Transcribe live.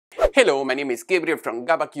Hello, my name is Gabriel from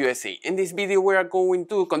GabakUSA. In this video we are going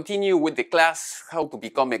to continue with the class how to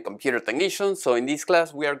become a computer technician. So in this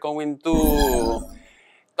class we are going to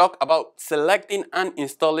talk about selecting and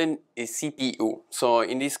installing a CPU. So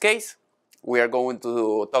in this case we are going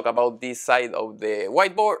to talk about this side of the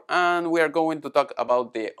whiteboard and we are going to talk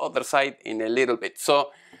about the other side in a little bit.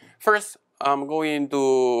 So first I'm going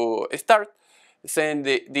to start saying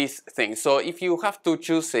this thing. So if you have to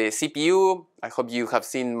choose a CPU, I hope you have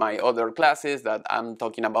seen my other classes that I'm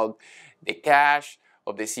talking about the cache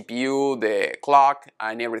of the CPU, the clock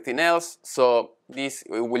and everything else. So this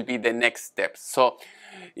will be the next step. So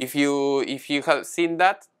if you have seen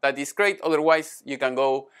that, that is great. Otherwise you can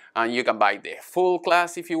go and you can buy the full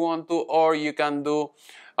class if you want to, or you can do,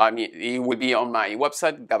 it will be on my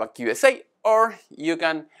website GabakUSA, or you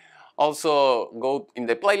can also go in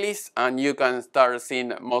the playlist and you can start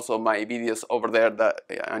seeing most of my videos over there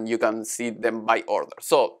and you can see them by order.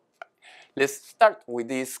 So let's start with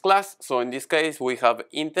this class. So in this case we have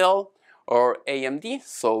Intel or AMD.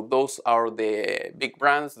 So those are the big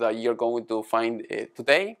brands that you're going to find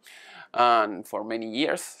today and for many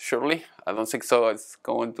years, surely. I don't think so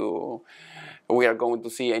we are going to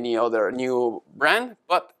see any other new brand,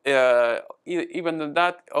 but even than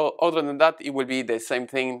that, other than that, it will be the same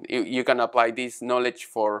thing. You can apply this knowledge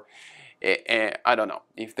for, I don't know,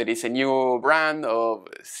 if there is a new brand of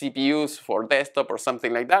CPUs for desktop or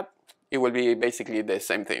something like that, it will be basically the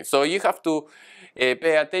same thing. So you have to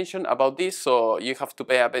pay attention about this. So you have to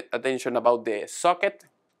pay attention about the socket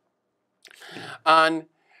and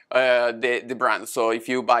the brand. So if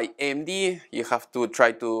you buy AMD, you have to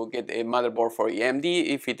try to get a motherboard for AMD.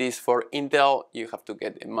 If it is for Intel, you have to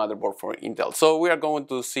get a motherboard for Intel. So we are going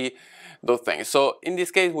to see those things. So in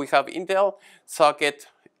this case, we have Intel socket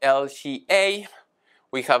LGA.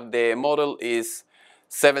 We have the model is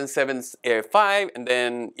 775 and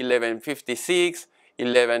then 1156,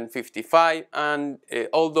 1155, and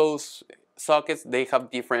all those sockets, they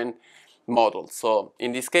have different models. So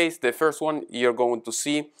in this case, the first one you're going to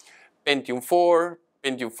see Pentium 4,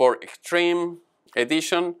 Pentium 4 Extreme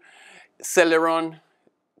Edition, Celeron,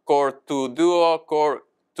 Core 2 Duo, Core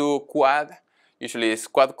 2 Quad, usually it's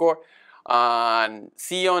quad core, and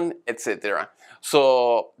Xeon, etc.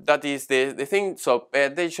 So that is the thing. So pay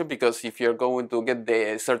attention, because if you're going to get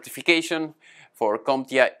the certification for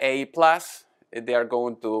CompTIA A+, they are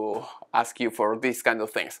going to ask you for these kind of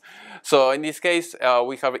things. So in this case,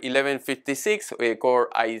 we have 1156 Core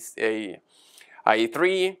i3,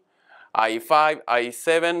 i5,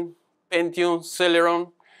 i7, Pentium,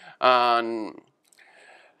 Celeron, and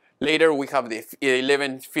later we have the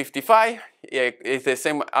 1155. It's the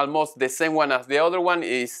same, almost the same one as the other one.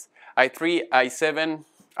 Is i3, i7,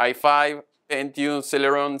 i5, Pentium,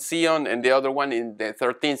 Celeron, Xeon, and the other one in the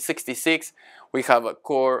 1366 we have a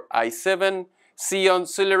Core i7, Xeon,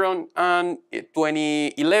 Celeron, and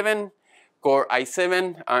 2011 Core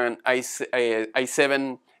i7 and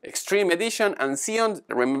i7 Extreme Edition, and Xeon.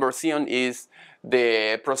 Remember, Xeon is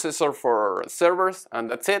the processor for servers, and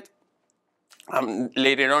that's it.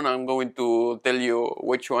 Later on I'm going to tell you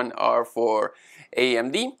which one are for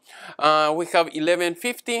AMD. We have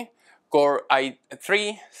 1150 Core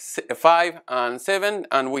i3, 5 and 7,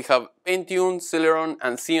 and we have Pentium, Celeron,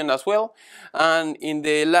 and Xeon as well. And in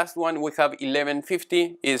the last one we have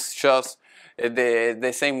 1150, is just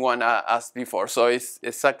the same one as before, so it's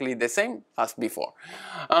exactly the same as before.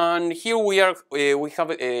 And here we have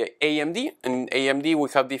AMD. In AMD we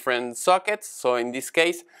have different sockets. So in this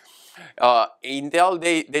case, Intel,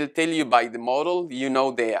 they'll tell you by the model, you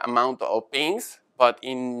know, the amount of pings, but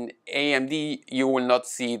in AMD you will not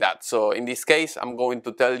see that. So in this case I'm going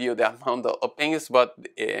to tell you the amount of pings, but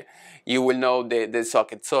you will know the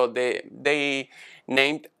socket. So they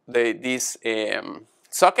named this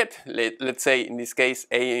socket, let's say in this case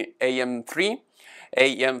AM3.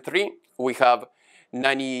 We have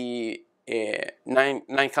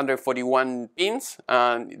 941 pins,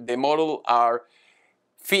 and the model are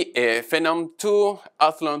Phenom 2,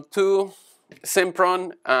 Athlon 2,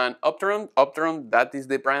 Sempron, and Opteron. Opteron, that is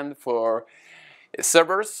the brand for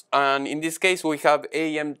servers. And in this case we have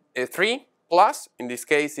AM3 Plus. In this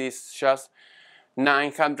case it's just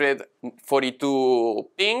 942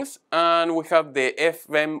 pings, and we have the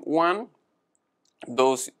FM1.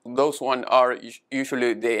 Those one are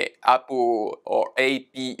usually the APU or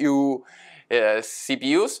APU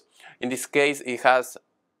CPUs. In this case it has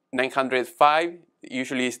 905,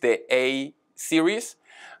 usually it's the A series.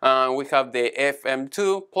 We have the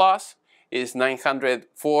FM2 Plus, is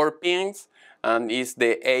 904 pings, and is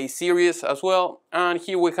the A series as well. And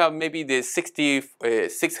here we have maybe the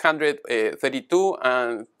 632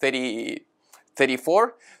 and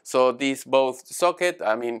 34. So these both socket,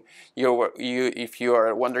 I mean, if you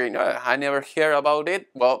are wondering, I never heard about it,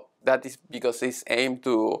 well, that is because it's aimed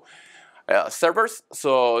to servers.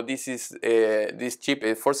 So this is this chip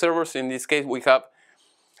is for servers. In this case, we have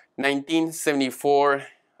 1974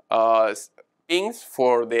 pings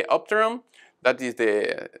for the Opteron. That is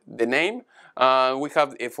the name. We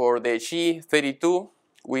have for the G32,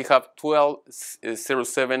 we have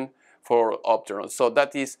 1207 for Opteron. So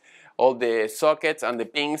that is all the sockets and the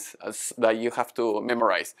pings that you have to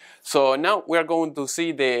memorize. So now we are going to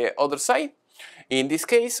see the other side. In this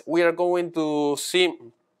case, we are going to see,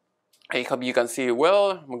 I hope you can see it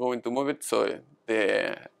well. I'm going to move it so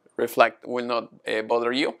the reflect will not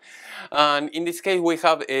bother you. And in this case, we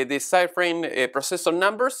have the side frame processor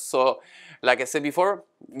numbers. So like I said before,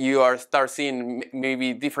 you start seeing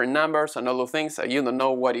maybe different numbers and all those things. You don't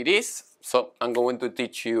know what it is. So I'm going to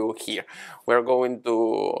teach you here. We're going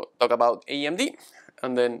to talk about AMD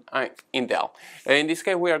and then Intel. In this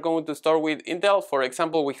case, we are going to start with Intel. For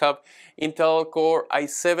example, we have Intel Core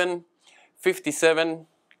i7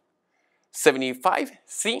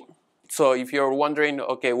 5775C. So if you're wondering,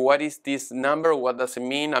 okay, what is this number? What does it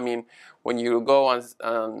mean? I mean, when you go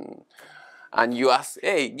and you ask,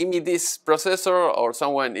 hey, give me this processor, or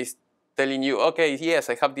someone is telling you, okay, yes,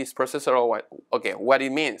 I have this processor, or what? Okay, what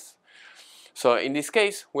it means. So in this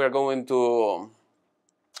case, we're going to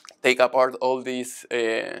take apart all these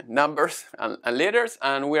numbers and letters,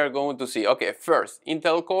 and we are going to see, okay, first,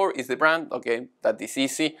 Intel Core is the brand, okay, that is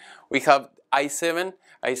easy. We have i7.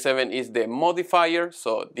 i7 is the modifier,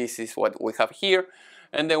 so this is what we have here.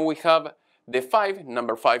 And then we have the 5,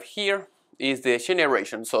 number 5 here is the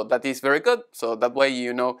generation, so that is very good. So that way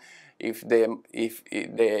you know if the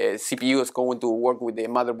CPU is going to work with the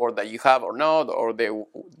motherboard that you have or not, or the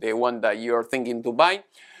one that you're thinking to buy.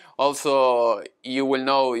 Also, you will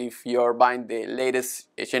know if you're buying the latest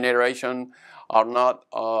generation or not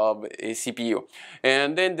of a CPU.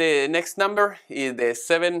 And then the next number is the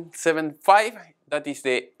 775. That is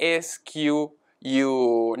the SQU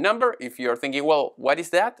number. If you're thinking, well, what is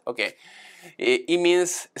that? Okay, it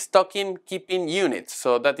means stocking keeping unit.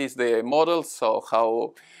 So that is the model, so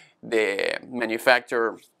how the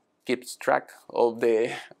manufacturer keeps track of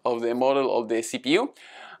the model of the CPU.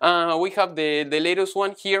 We have the latest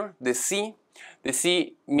one here, the C. The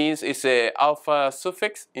C means it's a alpha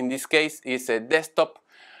suffix. In this case, it's a desktop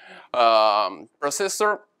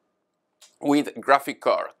processor with graphic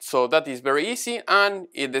card. So that is very easy, and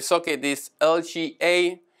the socket is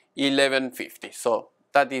LGA 1150. So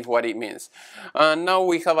that is what it means. And now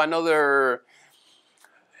we have another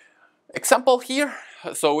example here.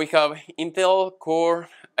 So we have Intel Core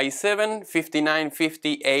i7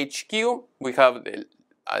 5950HQ. We have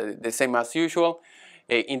the same as usual.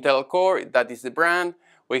 Intel Core, that is the brand.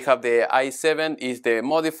 We have the i7 is the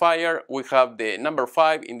modifier. We have the number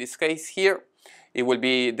 5 in this case here. It will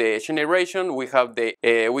be the generation. We have the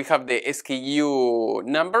SKU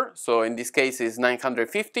number. So in this case is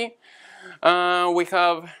 950. We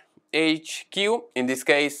have HQ. In this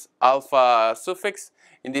case, alpha suffix.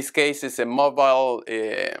 In this case, it's a mobile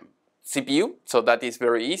CPU, so that is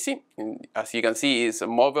very easy. As you can see, it's a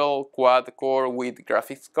mobile quad core with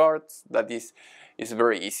graphics cards. That is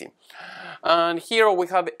very easy. And here we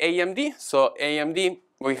have AMD. So AMD,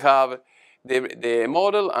 we have the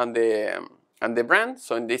model and the brand.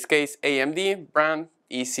 So in this case, AMD brand,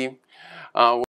 easy.